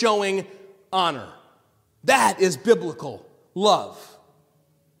in showing honor. That is biblical love.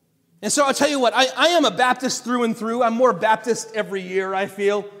 And so I'll tell you what, I am a Baptist through and through. I'm more Baptist every year, I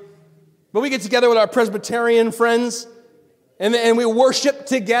feel. But we get together with our Presbyterian friends, and we worship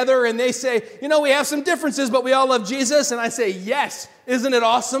together, and they say, you know, we have some differences, but we all love Jesus. And I say, yes, isn't it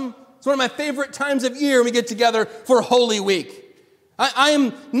awesome? It's one of my favorite times of year we get together for Holy Week. I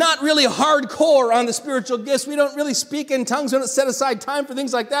am not really hardcore on the spiritual gifts. We don't really speak in tongues. We don't set aside time for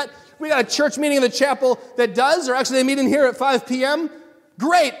things like that. We got a church meeting in the chapel that does, or actually they meet in here at 5 p.m.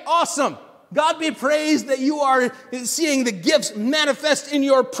 Great, awesome. God be praised that you are seeing the gifts manifest in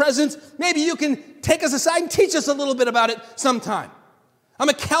your presence. Maybe you can take us aside and teach us a little bit about it sometime. I'm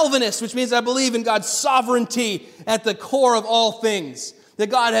a Calvinist, which means I believe in God's sovereignty at the core of all things,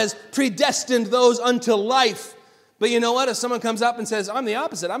 that God has predestined those unto life. But you know what? If someone comes up and says, I'm the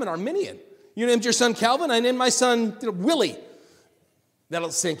opposite, I'm an Arminian. You named your son Calvin, I named my son Willie.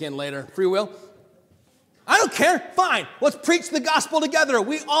 That'll sink in later. Free will. I don't care. Fine. Let's preach the gospel together.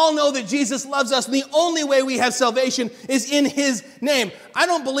 We all know that Jesus loves us, and the only way we have salvation is in his name. I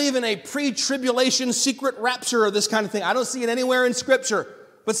don't believe in a pre-tribulation secret rapture or this kind of thing. I don't see it anywhere in Scripture.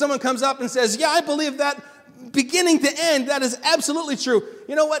 But someone comes up and says, yeah, I believe that beginning to end, that is absolutely true.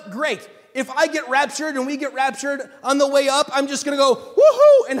 You know what? Great. If I get raptured and we get raptured on the way up, I'm just going to go,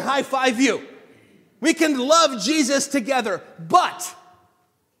 woohoo, and high-five you. We can love Jesus together. But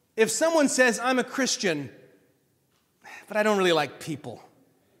if someone says, I'm a Christian, but I don't really like people.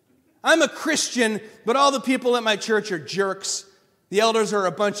 I'm a Christian, but all the people at my church are jerks. The elders are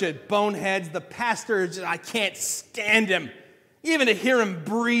a bunch of boneheads. The pastor, I can't stand him. Even to hear him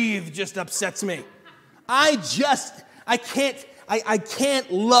breathe just upsets me. I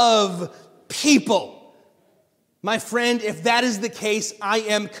can't love people. My friend, if that is the case, I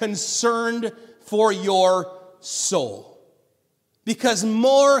am concerned for your soul. Because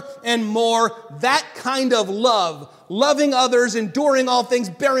more and more, that kind of love, loving others, enduring all things,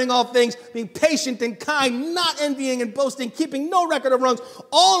 bearing all things, being patient and kind, not envying and boasting, keeping no record of wrongs,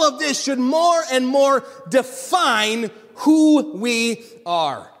 all of this should more and more define who we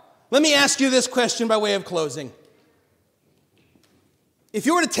are. Let me ask you this question by way of closing. If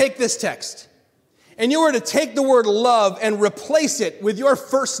you were to take this text and you were to take the word love and replace it with your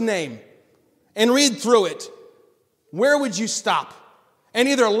first name and read through it, where would you stop? And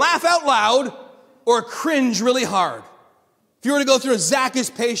either laugh out loud or cringe really hard. If you were to go through, Zach is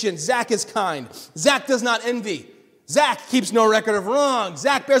patient, Zach is kind, Zach does not envy, Zach keeps no record of wrong,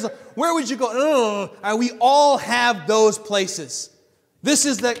 Zach bears, where would you go? We all have those places. This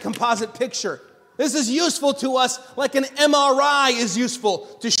is the composite picture. This is useful to us like an MRI is useful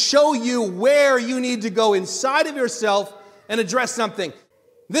to show you where you need to go inside of yourself and address something.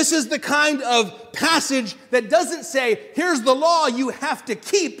 This is the kind of passage that doesn't say, here's the law you have to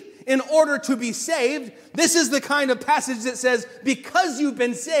keep in order to be saved. This is the kind of passage that says, because you've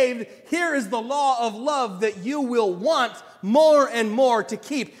been saved, here is the law of love that you will want more and more to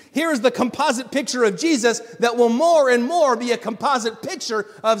keep. Here is the composite picture of Jesus that will more and more be a composite picture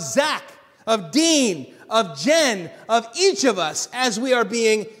of Zach, of Dean, of Jen, of each of us as we are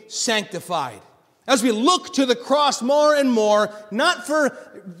being sanctified. As we look to the cross more and more, not for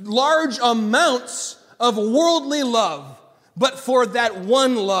large amounts of worldly love, but for that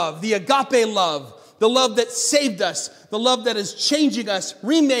one love, the agape love, the love that saved us, the love that is changing us,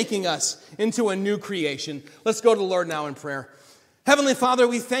 remaking us into a new creation. Let's go to the Lord now in prayer. Heavenly Father,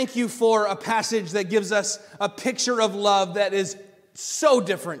 we thank you for a passage that gives us a picture of love that is so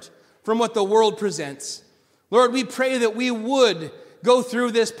different from what the world presents. Lord, we pray that we would go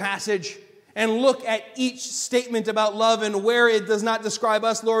through this passage and look at each statement about love, and where it does not describe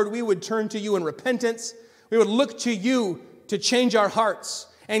us, Lord, we would turn to you in repentance. We would look to you to change our hearts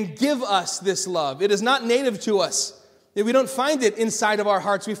and give us this love. It is not native to us. We don't find it inside of our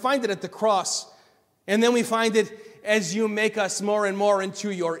hearts. We find it at the cross. And then we find it as you make us more and more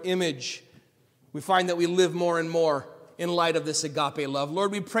into your image. We find that we live more and more in light of this agape love.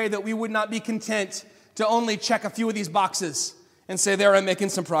 Lord, we pray that we would not be content to only check a few of these boxes and say, there, I'm making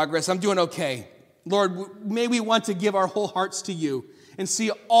some progress, I'm doing okay. Lord, may we want to give our whole hearts to you and see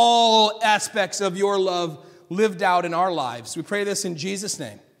all aspects of your love lived out in our lives. We pray this in Jesus'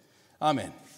 name. Amen.